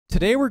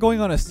Today we're going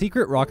on a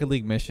secret Rocket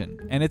League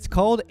mission, and it's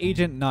called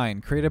Agent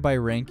 9, created by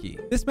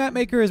Ranky. This map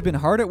maker has been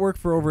hard at work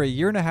for over a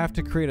year and a half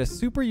to create a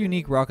super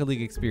unique Rocket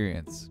League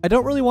experience. I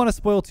don't really want to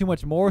spoil too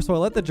much more, so I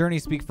let the journey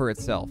speak for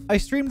itself. I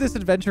streamed this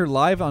adventure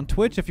live on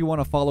Twitch if you want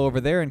to follow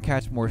over there and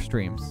catch more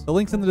streams. The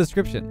link's in the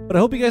description, but I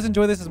hope you guys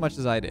enjoy this as much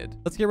as I did.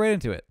 Let's get right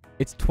into it.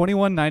 It's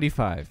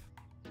 2195.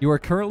 You are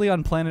currently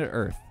on planet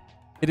Earth.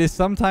 It is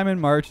sometime in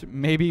March,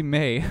 maybe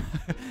May. How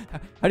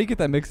do you get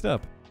that mixed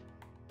up?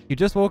 You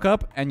just woke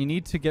up and you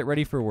need to get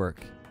ready for work.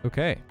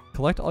 Okay.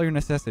 Collect all your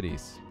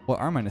necessities. What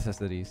are my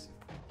necessities?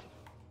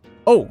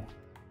 Oh!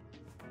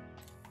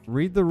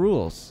 Read the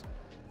rules.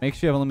 Make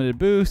sure you have unlimited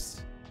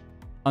boost.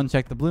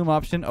 Uncheck the bloom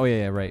option. Oh,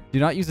 yeah, right. Do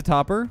not use a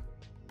topper.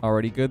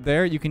 Already good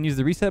there. You can use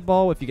the reset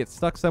ball if you get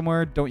stuck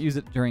somewhere. Don't use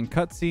it during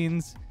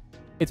cutscenes.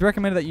 It's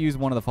recommended that you use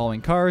one of the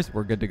following cars.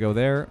 We're good to go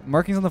there.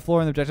 Markings on the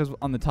floor and the objectives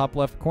on the top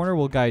left corner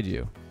will guide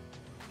you.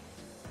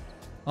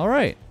 All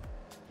right.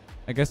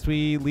 I guess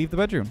we leave the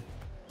bedroom.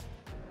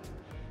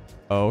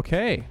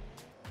 Okay.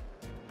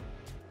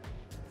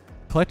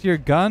 Collect your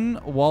gun,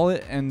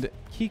 wallet, and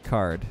key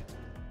card.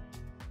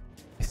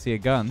 I see a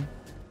gun.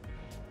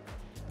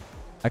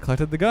 I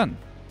collected the gun.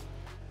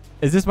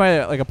 Is this my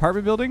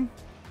apartment building?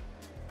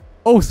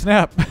 Oh,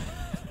 snap.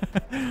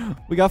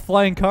 We got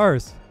flying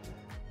cars.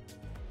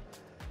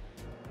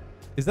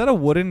 Is that a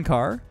wooden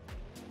car?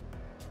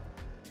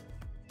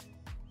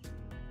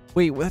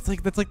 Wait, that's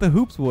like the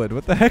hoops wood.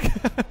 What the heck?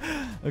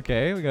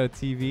 Okay, we got a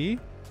TV.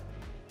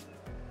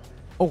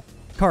 Oh,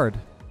 card.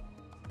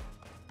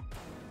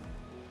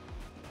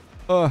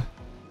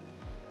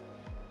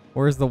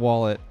 Where's the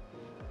wallet?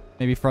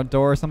 Maybe front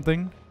door or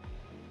something?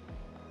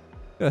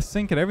 Got a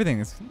sink and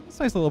everything. It's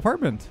a nice little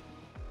apartment.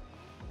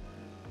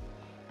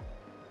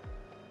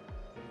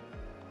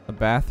 A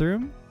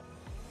bathroom.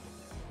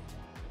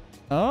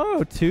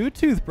 Oh, 2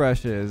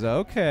 toothbrushes.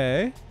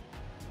 Okay.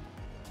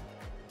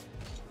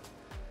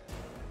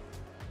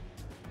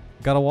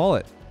 Got a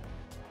wallet.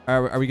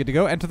 Are we good to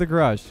go? Enter the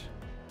garage.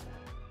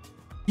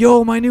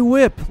 Yo, my new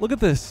whip. Look at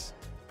this.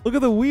 Look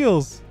at the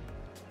wheels.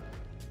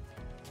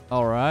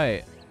 All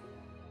right.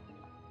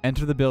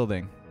 Enter the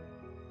building.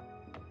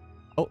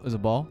 Oh, there's a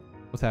ball.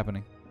 What's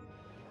happening?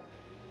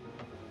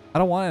 I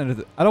don't want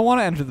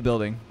to enter the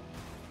building.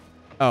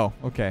 Oh,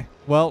 okay.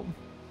 Well,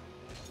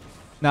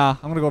 nah,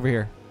 I'm going to go over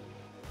here.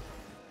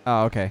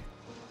 Oh, okay.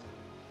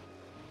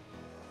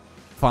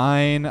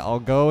 Fine, I'll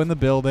go in the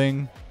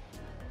building.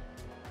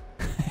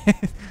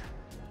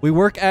 We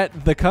work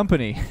at the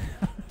company.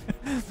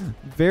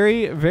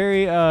 Very,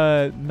 very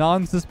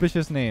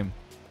non-suspicious name.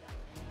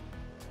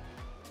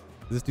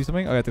 Does this do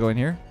something? Oh, I have to go in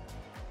here.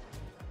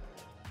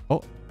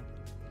 Oh.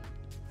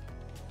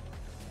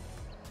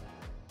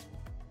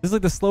 This is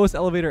like the slowest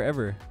elevator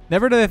ever.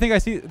 Never did I think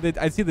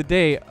I'd see the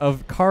day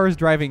of cars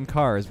driving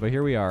cars, but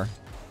here we are.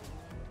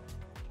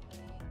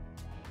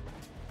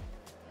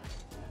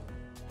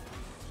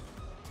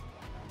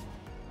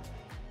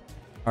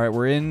 All right,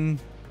 we're in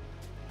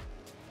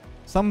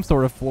some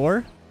sort of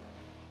floor.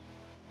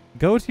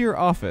 Go to your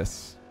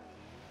office.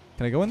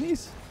 Can I go in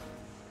these?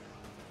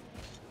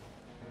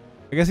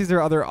 I guess these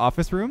are other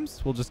office rooms.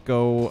 We'll just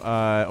go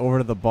over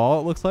to the ball,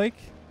 it looks like.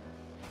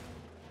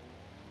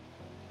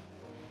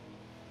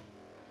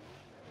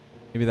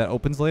 Maybe that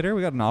opens later.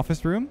 We got an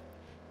office room.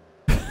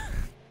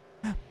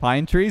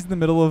 Pine trees in the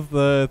middle of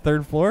the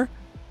 3rd floor.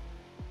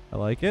 I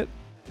like it.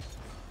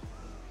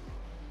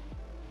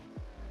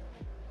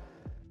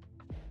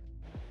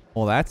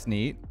 Well, that's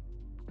neat.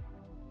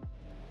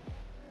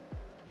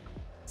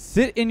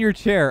 Sit in your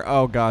chair.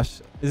 Oh, gosh.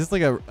 Is this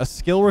like a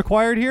skill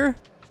required here?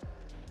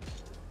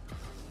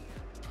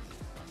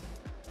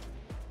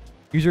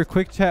 Use your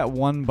quick chat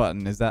 1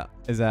 button. Is that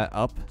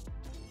up?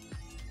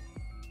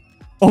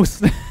 Oh,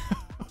 snap.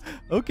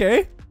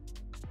 Okay.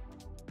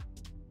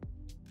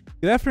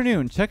 Good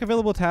afternoon. Check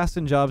available tasks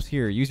and jobs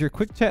here. Use your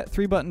quick chat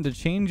 3 button to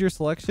change your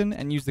selection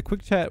and use the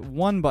quick chat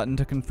 1 button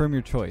to confirm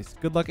your choice.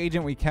 Good luck,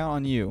 agent. We count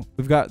on you.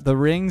 We've got the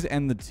rings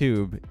and the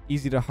tube.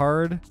 Easy to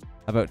hard.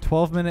 About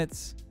 12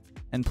 minutes.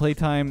 And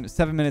playtime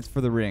 7 minutes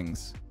for the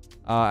rings.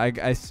 I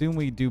assume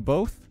we do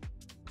both.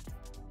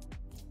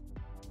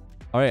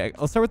 All right,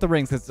 I'll start with the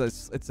rings. It's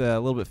a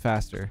little bit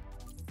faster.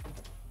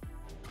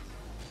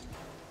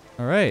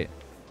 All right.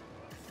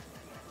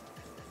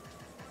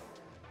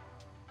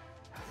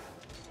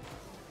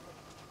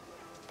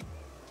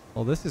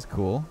 Well, this is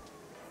cool.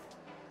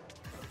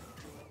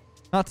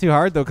 Not too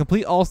hard though.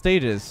 Complete all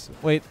stages.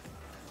 Wait,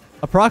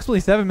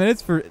 approximately 7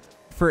 minutes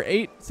for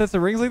 8 sets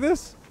of rings like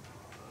this?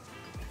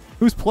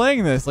 Who's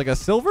playing this? Like a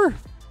silver?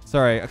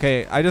 Sorry.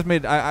 Okay, I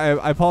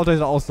apologize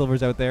to all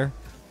silvers out there.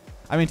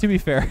 I mean, to be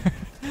fair,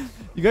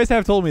 you guys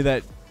have told me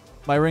that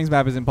my rings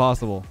map is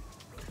impossible.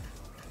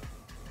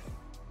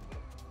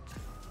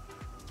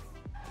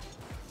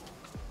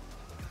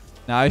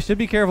 Now, I should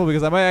be careful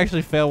because I might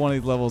actually fail one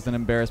of these levels and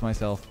embarrass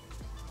myself.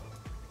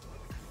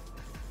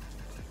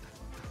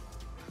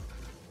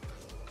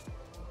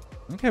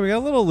 Okay, we got a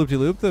little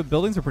loop-de-loop. The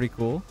buildings are pretty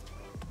cool.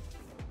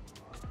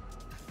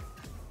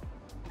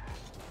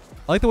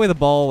 I like the way the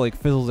ball like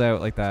fizzles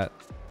out like that.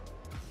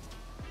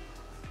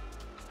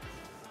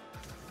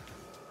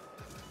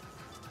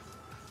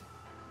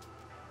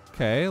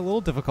 Okay, a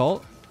little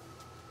difficult.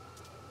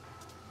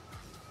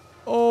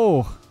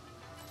 Oh.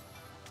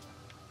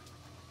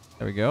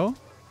 There we go.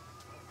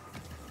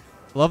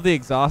 Love the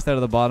exhaust out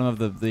of the bottom of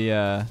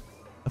the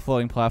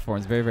floating platform.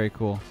 It's very, very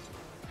cool.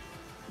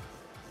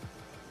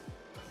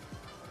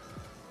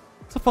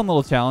 It's a fun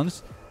little challenge.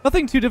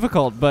 Nothing too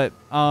difficult, but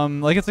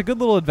like it's a good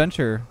little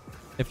adventure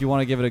if you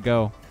want to give it a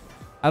go.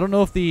 I don't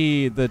know if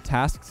the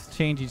tasks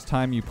change each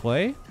time you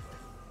play,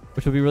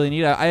 which would be really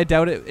neat. I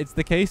doubt it's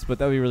the case, but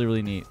that would be really,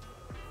 really neat.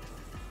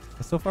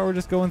 So far, we're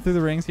just going through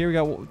the rings here. We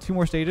got 2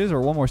 more stages, or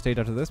 1 more stage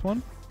after this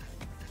one.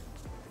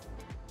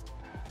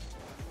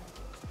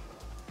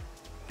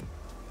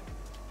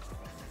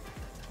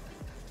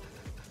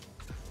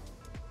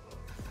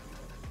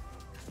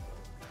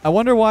 I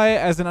wonder why,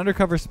 as an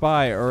undercover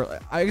spy, or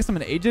I guess I'm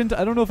an agent.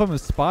 I don't know if I'm a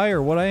spy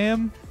or what I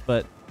am,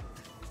 but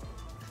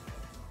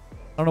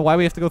I don't know why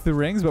we have to go through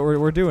rings, but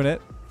we're doing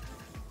it.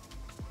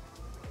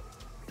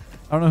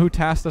 I don't know who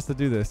tasked us to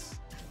do this.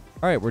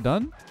 All right, we're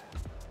done.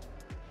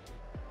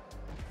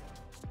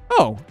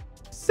 Oh,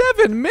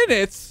 7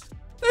 minutes?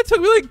 That took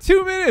me like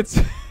 2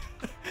 minutes.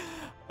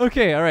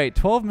 Okay, all right.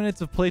 12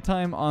 minutes of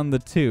playtime on the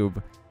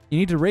tube. You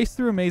need to race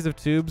through a maze of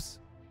tubes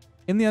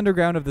in the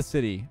underground of the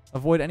city.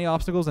 Avoid any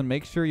obstacles and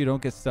make sure you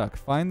don't get stuck.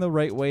 Find the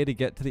right way to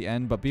get to the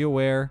end, but be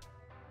aware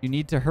you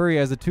need to hurry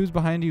as the tubes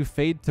behind you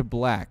fade to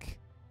black.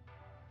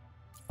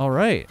 All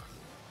right.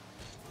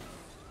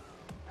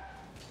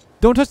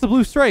 Don't touch the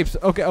blue stripes.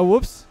 Okay. Oh,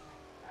 whoops.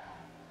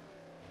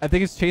 I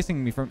think it's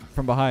chasing me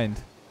from behind.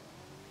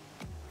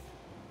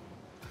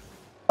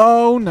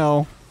 Oh,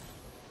 no.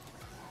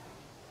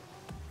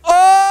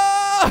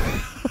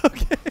 Oh!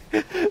 Okay.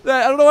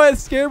 I don't know why it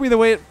scared me the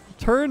way it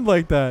turned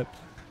like that.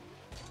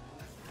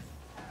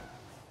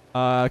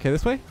 Okay,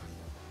 this way.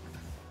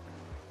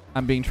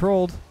 I'm being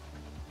trolled.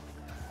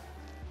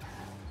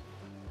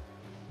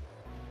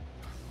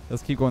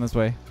 Let's keep going this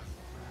way.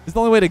 It's the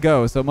only way to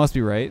go, so it must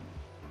be right.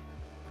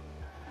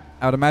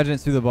 I would imagine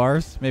it's through the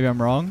bars. Maybe I'm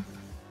wrong.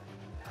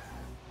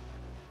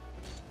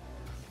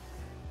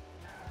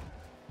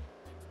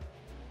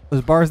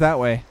 There's bars that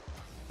way.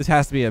 This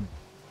has to be a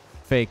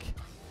fake.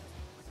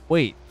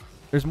 Wait,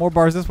 there's more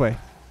bars this way.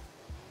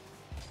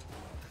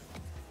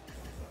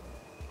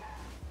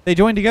 They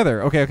joined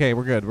together. Okay, okay,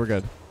 we're good. We're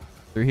good.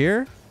 Through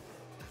here.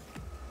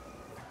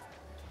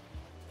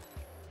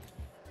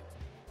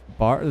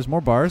 There's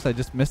more bars. I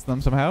just missed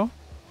them somehow.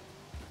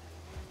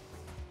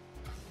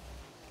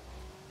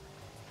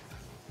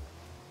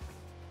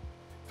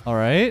 All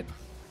right.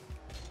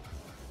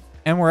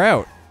 And we're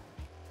out.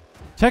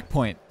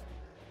 Checkpoint.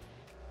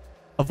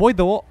 Avoid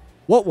the wall.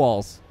 What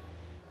walls?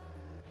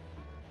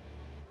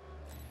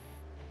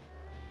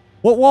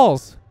 What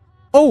walls?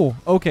 Oh,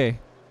 okay.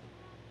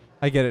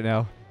 I get it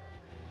now.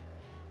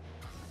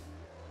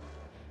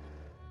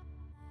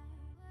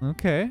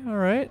 Okay, all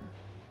right.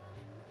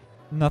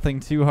 Nothing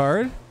too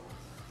hard.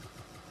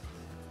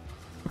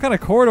 What kind of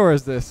corridor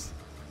is this?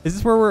 Is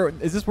this where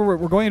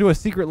we're going into a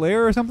secret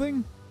lair or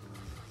something?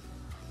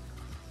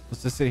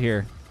 Let's just sit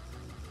here.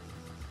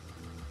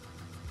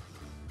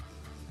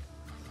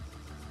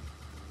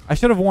 I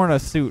should have worn a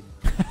suit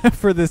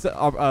for this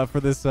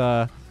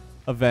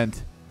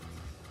event.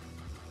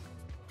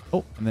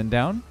 Oh, and then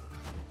down.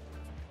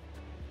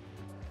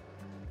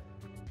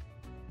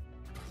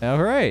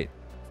 All right.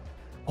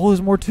 Oh,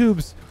 there's more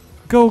tubes.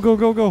 Go, go,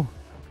 go, go.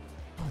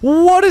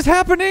 What is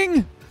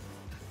happening?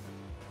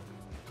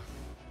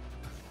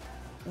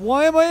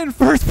 Why am I in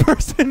first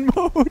person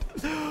mode?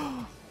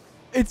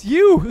 It's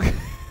you.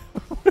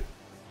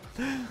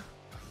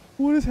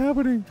 What is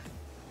happening?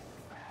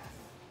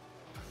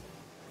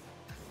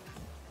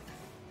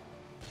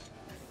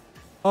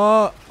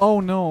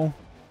 Oh no.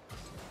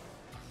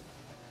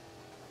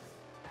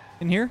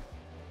 In here?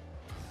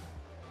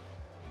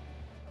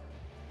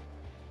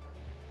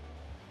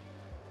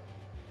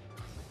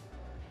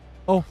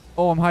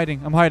 Oh, I'm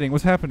hiding. I'm hiding.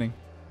 What's happening?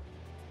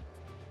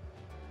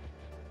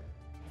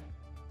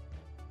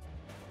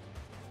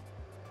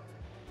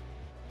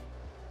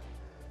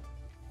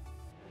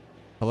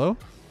 Hello?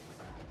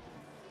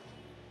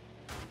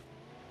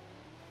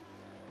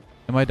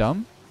 Am I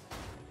dumb?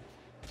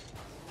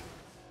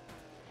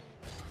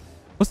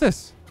 What's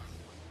this?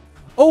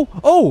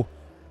 Oh!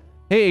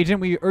 Hey,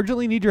 Agent, we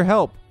urgently need your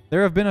help.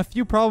 There have been a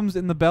few problems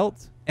in the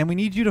belt, and we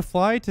need you to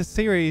fly to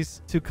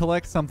Ceres to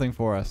collect something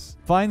for us.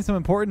 Find some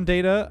important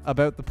data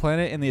about the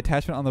planet in the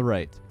attachment on the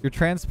right. Your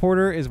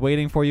transporter is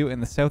waiting for you in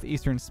the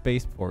southeastern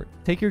spaceport.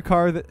 Take your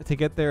car to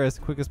get there as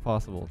quick as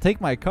possible. Take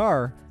my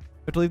car?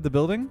 We have to leave the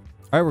building?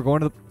 All right, we're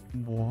going to the...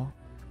 What?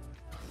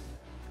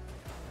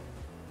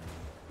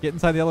 Get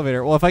inside the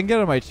elevator. Well, if I can get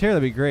out of my chair,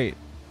 that'd be great.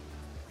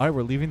 All right,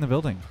 we're leaving the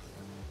building.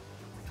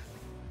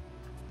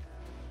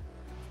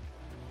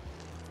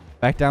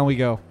 Back down we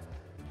go.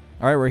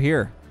 All right, we're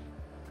here.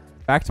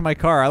 Back to my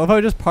car. I love how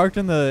I just parked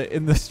in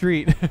the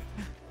street. All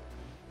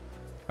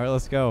right,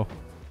 let's go.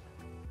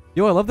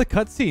 Yo, I love the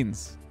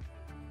cutscenes.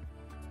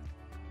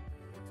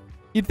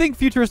 You'd think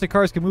futuristic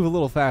cars could move a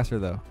little faster,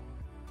 though.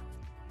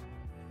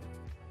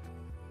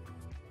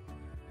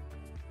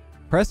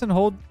 Press and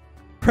hold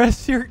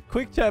Press your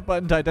quick chat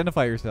button to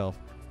identify yourself.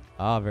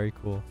 Ah, very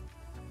cool.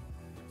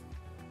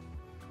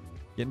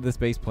 Get into the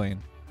space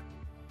plane.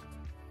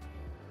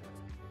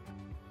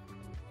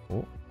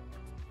 Oh.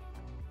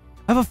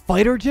 I have a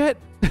fighter jet?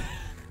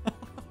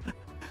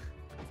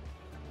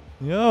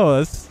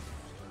 Yo,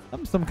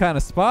 I'm some kind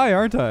of spy,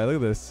 aren't I? Look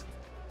at this.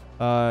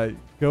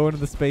 Go into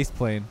the space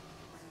plane.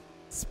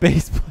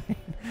 Space plane.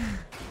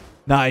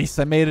 Nice,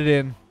 I made it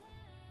in.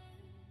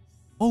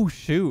 Oh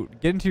shoot,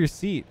 get into your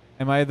seat.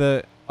 Am I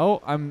the...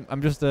 Oh,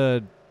 I'm just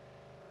a...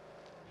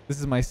 This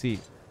is my seat.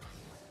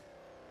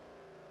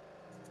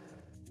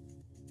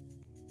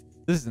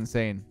 This is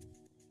insane.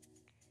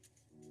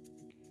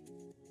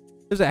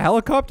 There's a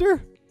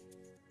helicopter?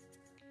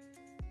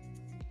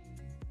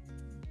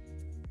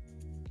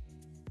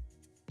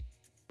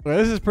 Well,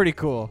 this is pretty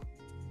cool.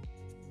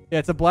 Yeah,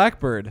 it's a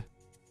blackbird.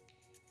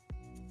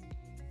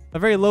 A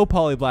very low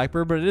poly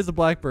blackbird, but it is a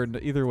blackbird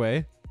either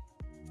way.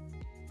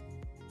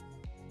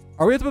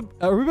 Are we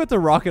about to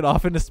rocket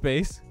off into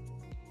space?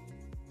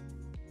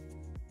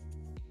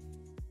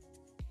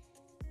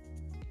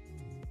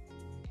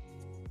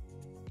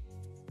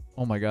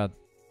 Oh my god.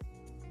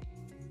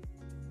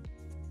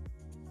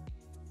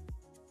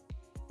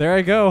 There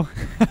I go.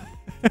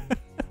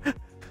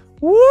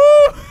 Woo!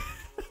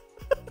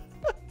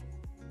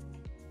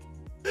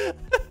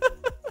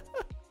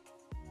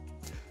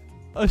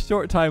 A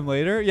short time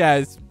later.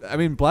 Yeah, I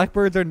mean,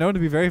 blackbirds are known to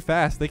be very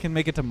fast. They can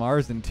make it to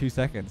Mars in 2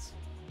 seconds.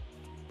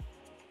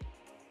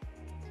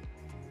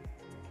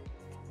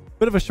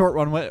 Bit of a short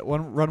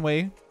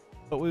runway,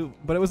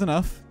 but it was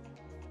enough.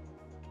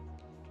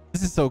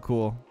 This is so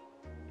cool.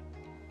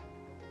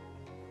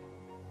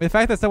 The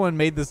fact that someone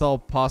made this all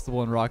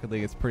possible in Rocket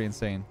League is pretty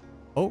insane.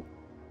 Oh.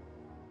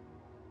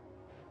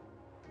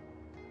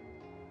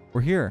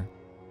 We're here.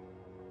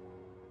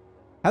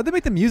 How'd they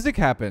make the music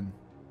happen?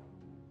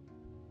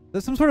 Is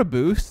that some sort of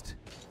boost?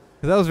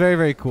 Because that was very,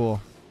 very cool.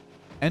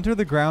 Enter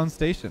the ground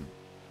station.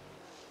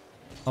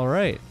 All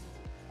right.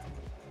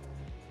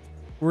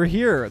 We're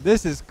here.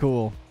 This is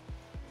cool.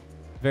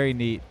 Very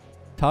neat.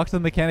 Talk to the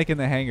mechanic in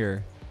the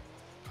hangar.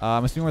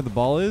 I'm assuming where the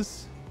ball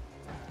is.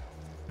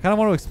 I kind of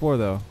want to explore,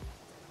 though.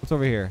 What's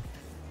over here?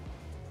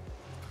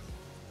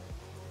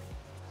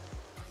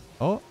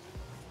 Oh.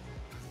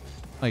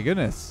 My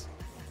goodness.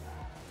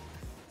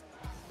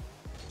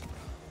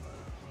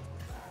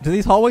 Do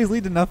these hallways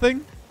lead to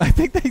nothing? I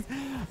think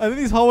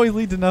these hallways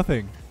lead to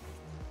nothing.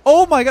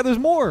 Oh my god, there's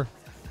more.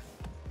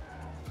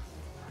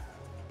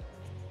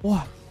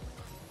 What?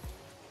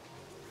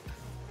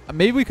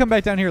 Maybe we come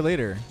back down here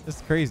later. This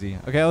is crazy.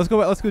 Okay, let's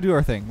go do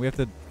our thing. We have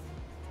to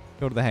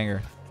go to the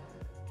hangar.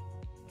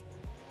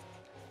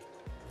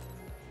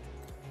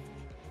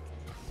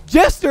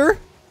 Jester?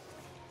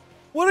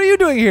 What are you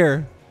doing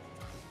here?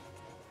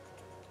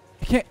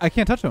 I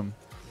can't touch him.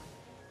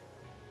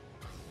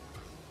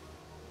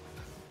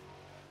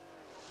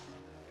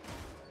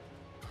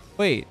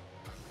 Wait.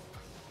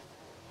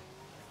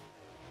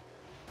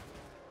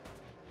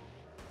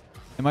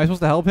 Am I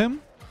supposed to help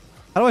him?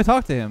 How do I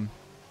talk to him?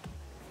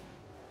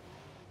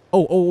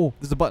 Oh,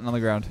 there's a button on the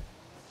ground.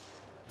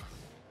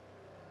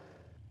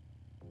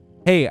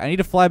 Hey, I need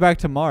to fly back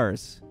to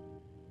Mars.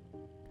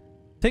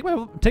 Take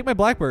my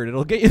Blackbird.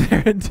 It'll get you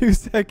there in 2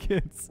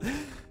 seconds.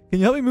 Can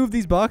you help me move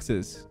these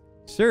boxes?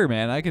 Sure,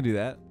 man. I can do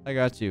that. I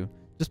got you.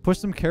 Just push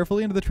them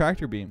carefully into the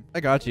tractor beam. I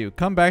got you.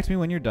 Come back to me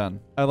when you're done.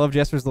 I love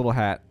Jester's little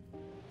hat.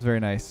 It's very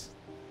nice.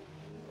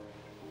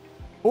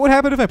 What would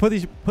happen if I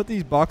put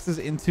these boxes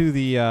into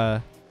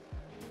the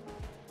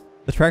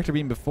tractor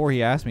beam before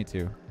he asked me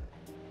to?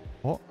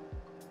 Oh.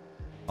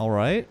 All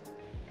right.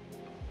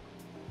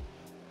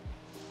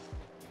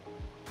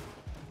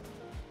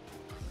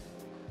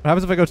 What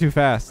happens if I go too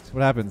fast?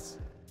 What happens?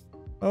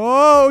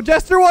 Oh,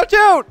 Jester, watch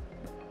out!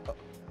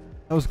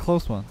 That was a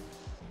close one.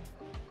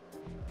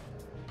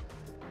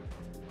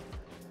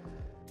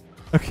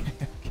 Okay,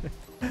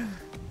 okay.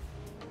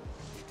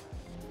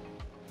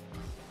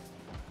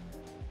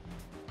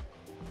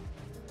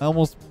 I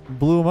almost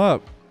blew him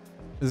up.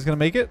 Is this gonna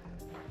make it?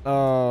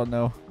 Oh,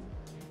 no.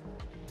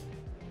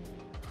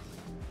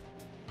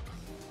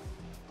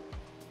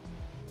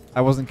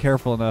 I wasn't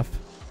careful enough.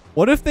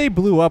 What if they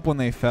blew up when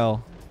they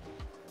fell?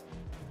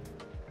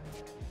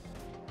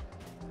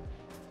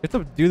 You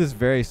have to do this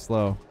very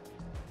slow.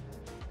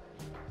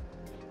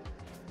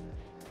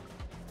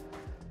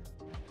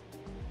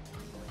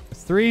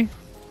 It's 3.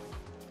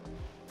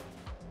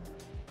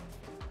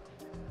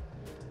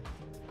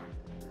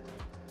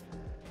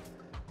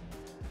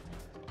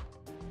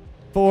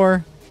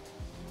 Four.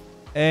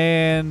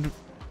 And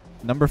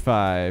number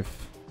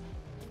 5.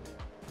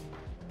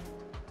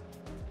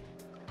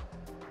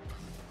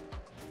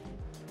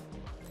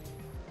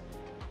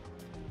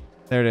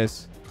 There it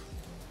is.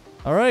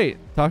 All right.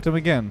 Talk to him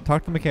again.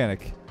 Talk to the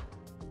mechanic.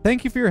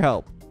 Thank you for your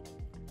help.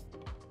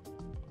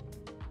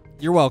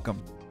 You're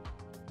welcome.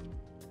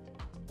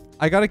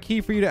 I got a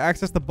key for you to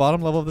access the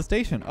bottom level of the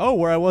station. Oh,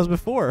 where I was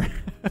before.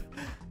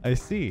 I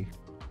see.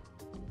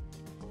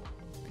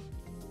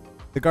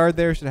 The guard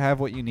there should have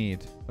what you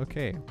need.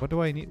 Okay. What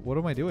do I need? What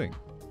am I doing?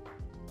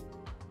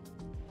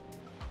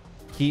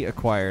 Key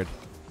acquired.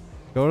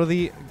 Go to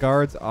the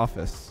guard's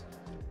office.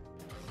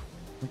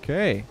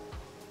 Okay.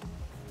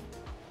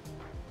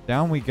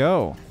 Down we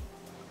go.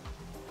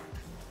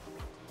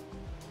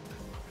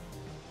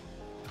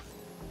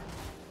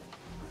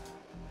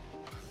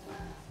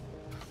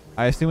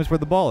 I assume it's where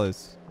the ball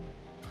is.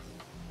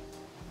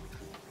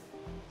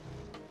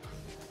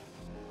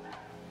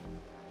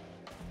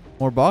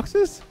 More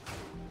boxes?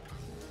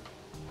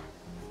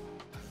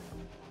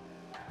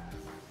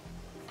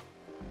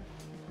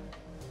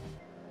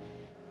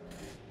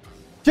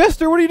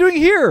 Jester, what are you doing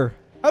here?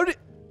 How did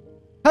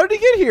he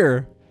get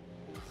here?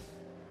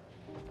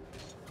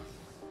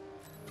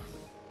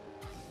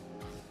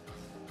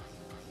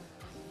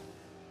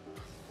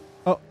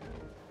 Oh.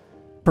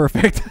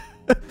 Perfect.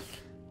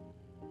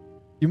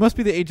 You must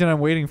be the agent I'm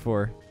waiting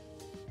for.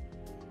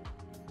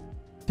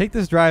 Take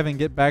this drive and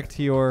get back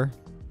to your...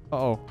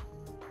 Uh-oh.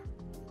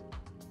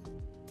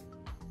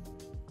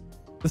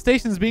 The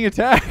station's being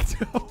attacked.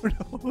 Oh,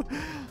 no.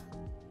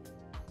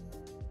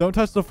 Don't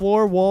touch the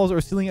floor, walls,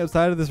 or ceiling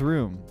outside of this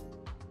room.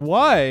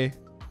 Why?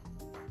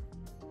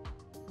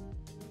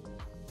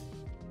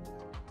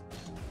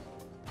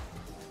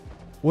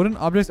 Wooden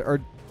objects are...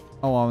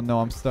 Oh, no,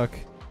 I'm stuck.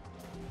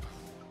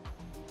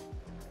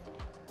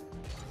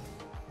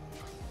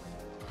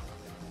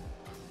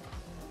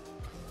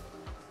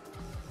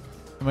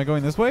 Am I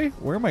going this way?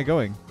 Where am I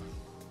going?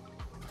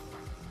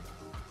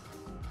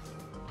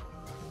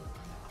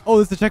 Oh,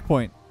 this is the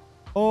checkpoint.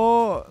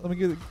 Oh, let me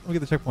get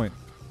the checkpoint.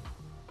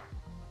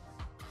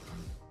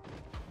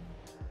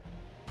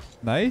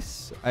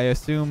 Nice. I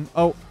assume...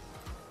 Oh.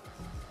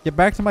 Get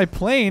back to my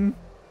plane.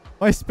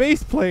 My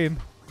space plane.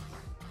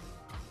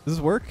 Does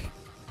this work?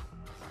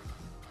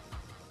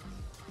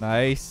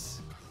 Nice.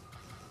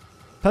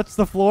 Touch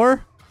the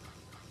floor.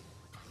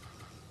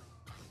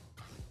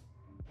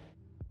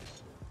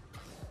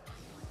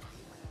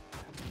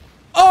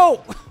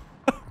 Oh!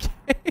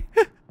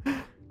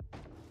 Okay.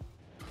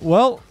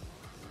 Well,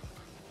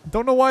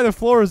 don't know why the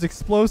floor is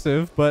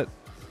explosive, but...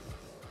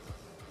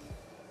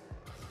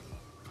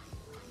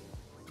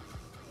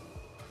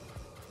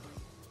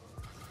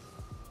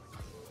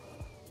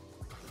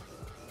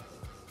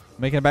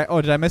 Making it back. Oh,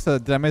 did I miss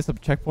a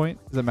checkpoint?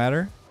 Does it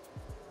matter?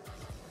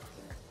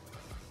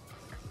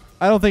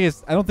 I don't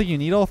think you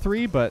need all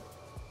three, but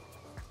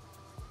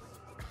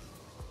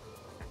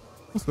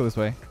let's go this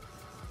way.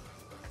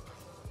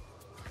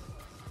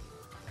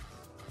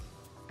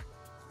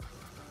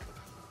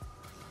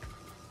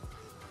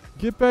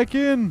 Get back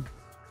in.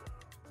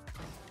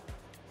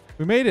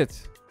 We made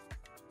it.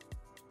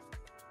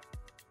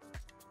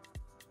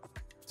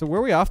 So where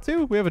are we off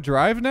to? We have a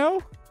drive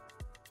now?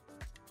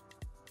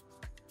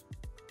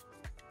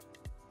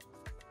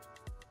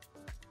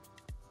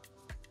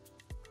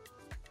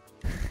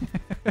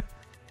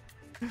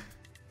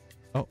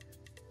 Oh.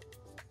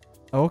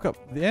 I woke up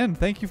at the end.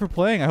 Thank you for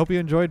playing. I hope you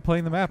enjoyed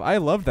playing the map. I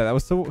loved that. That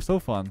was so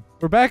fun.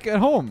 We're back at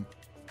home.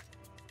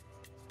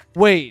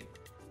 Wait.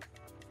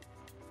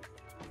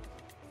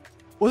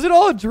 Was it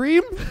all a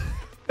dream?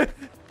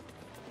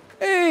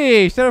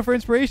 Hey, shout out for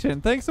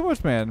inspiration. Thanks so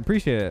much, man.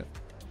 Appreciate it.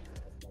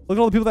 Look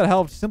at all the people that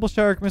helped. Simple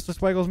Shark, Mr.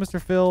 Swaggles,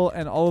 Mr. Phil,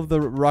 and all of the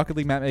Rocket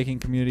League map making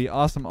community.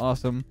 Awesome,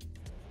 awesome.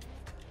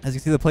 As you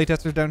can see, the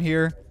playtesters down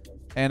here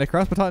and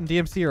Across Baton and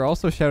DMC are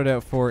also shouted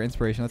out for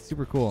inspiration. That's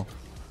super cool.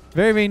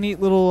 Very, very neat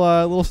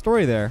little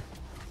story there.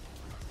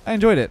 I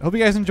enjoyed it. Hope you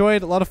guys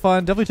enjoyed. A lot of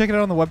fun. Definitely check it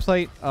out on the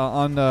website,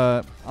 on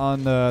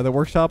the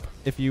workshop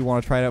if you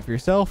want to try it out for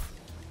yourself.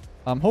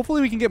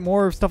 Hopefully we can get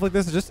more stuff like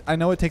this. I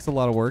know it takes a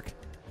lot of work,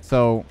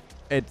 so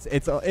it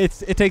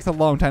takes a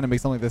long time to make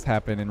something like this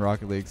happen in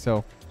Rocket League.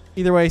 So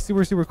either way,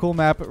 super cool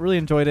map. Really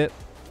enjoyed it,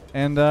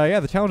 and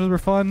yeah, the challenges were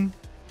fun,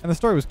 and the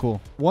story was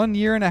cool. 1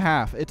 year and a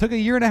half. It took a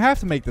year and a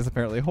half to make this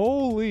apparently.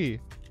 Holy.